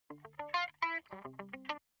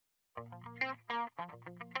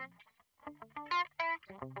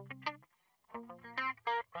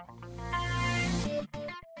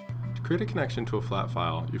To create a connection to a flat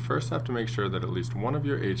file, you first have to make sure that at least one of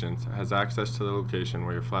your agents has access to the location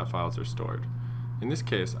where your flat files are stored. In this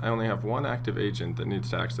case, I only have one active agent that needs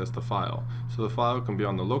to access the file, so the file can be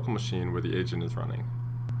on the local machine where the agent is running.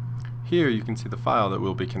 Here you can see the file that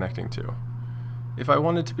we'll be connecting to. If I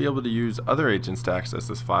wanted to be able to use other agents to access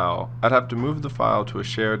this file, I'd have to move the file to a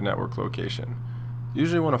shared network location.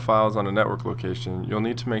 Usually when a file is on a network location, you'll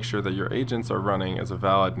need to make sure that your agents are running as a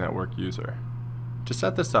valid network user. To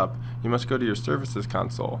set this up, you must go to your Services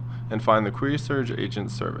console and find the QuerySurge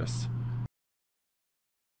agent service.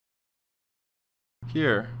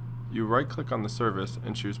 Here, you right-click on the service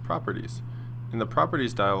and choose Properties. In the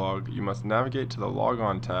Properties dialog, you must navigate to the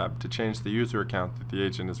Logon tab to change the user account that the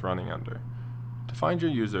agent is running under. To find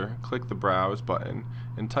your user, click the Browse button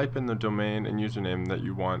and type in the domain and username that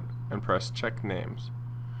you want and press Check Names.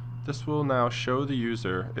 This will now show the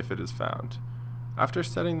user if it is found. After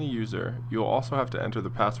setting the user, you will also have to enter the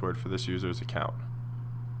password for this user's account.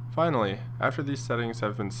 Finally, after these settings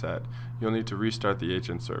have been set, you'll need to restart the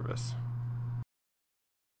agent service.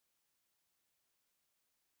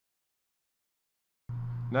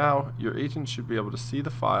 Now, your agent should be able to see the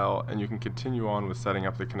file and you can continue on with setting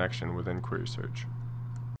up the connection within QuerySurge.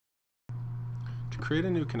 To create a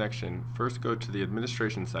new connection, first go to the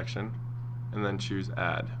Administration section and then choose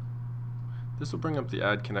Add. This will bring up the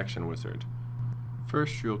Add Connection wizard.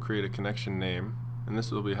 First, you'll create a connection name, and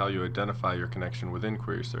this will be how you identify your connection within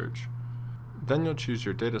QuerySurge. Then you'll choose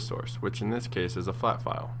your data source, which in this case is a flat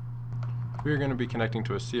file. We are going to be connecting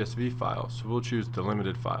to a CSV file, so we'll choose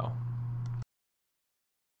Delimited file.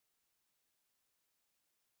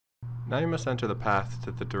 Now you must enter the path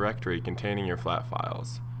to the directory containing your flat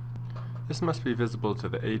files. This must be visible to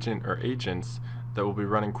the agent or agents that will be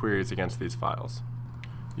running queries against these files.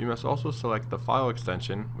 You must also select the file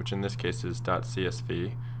extension, which in this case is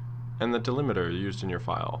 .csv, and the delimiter used in your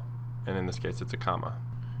file, and in this case it's a comma.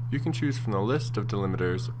 You can choose from the list of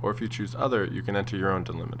delimiters, or if you choose other, you can enter your own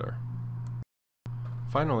delimiter.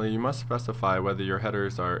 Finally, you must specify whether your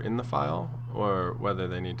headers are in the file, or whether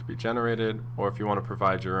they need to be generated, or if you want to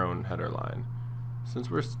provide your own header line.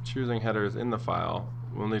 Since we're choosing headers in the file,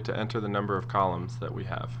 we'll need to enter the number of columns that we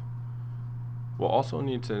have. We'll also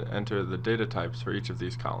need to enter the data types for each of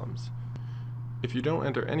these columns. If you don't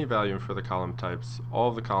enter any value for the column types, all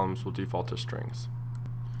of the columns will default to strings.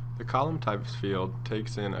 The column types field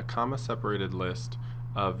takes in a comma-separated list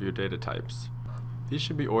of your data types. These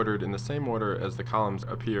should be ordered in the same order as the columns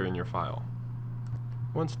appear in your file.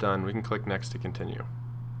 Once done, we can click Next to continue.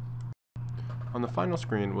 On the final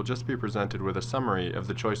screen, we'll just be presented with a summary of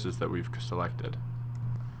the choices that we've selected.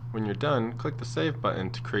 When you're done, click the Save button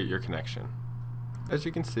to create your connection. As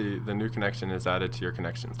you can see, the new connection is added to your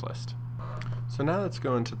connections list. So now let's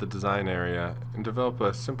go into the design area and develop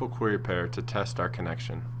a simple query pair to test our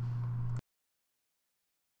connection.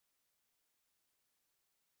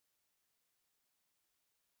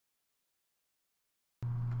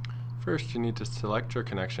 First, you need to select your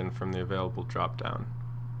connection from the available drop-down.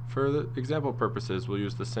 For the example purposes, we'll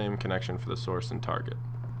use the same connection for the source and target.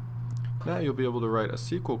 Now you'll be able to write a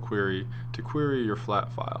SQL query to query your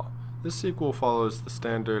flat file. This SQL follows the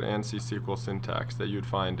standard ANSI SQL syntax that you'd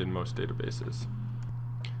find in most databases.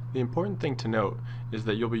 The important thing to note is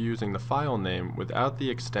that you'll be using the file name without the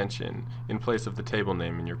extension in place of the table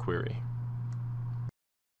name in your query.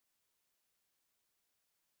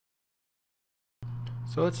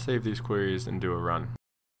 So let's save these queries and do a run.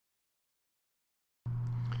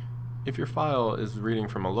 If your file is reading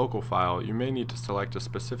from a local file, you may need to select a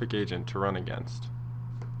specific agent to run against.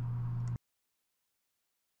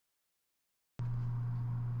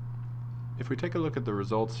 If we take a look at the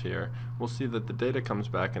results here, we'll see that the data comes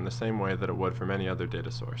back in the same way that it would from any other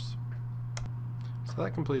data source. So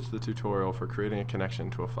that completes the tutorial for creating a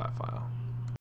connection to a flat file.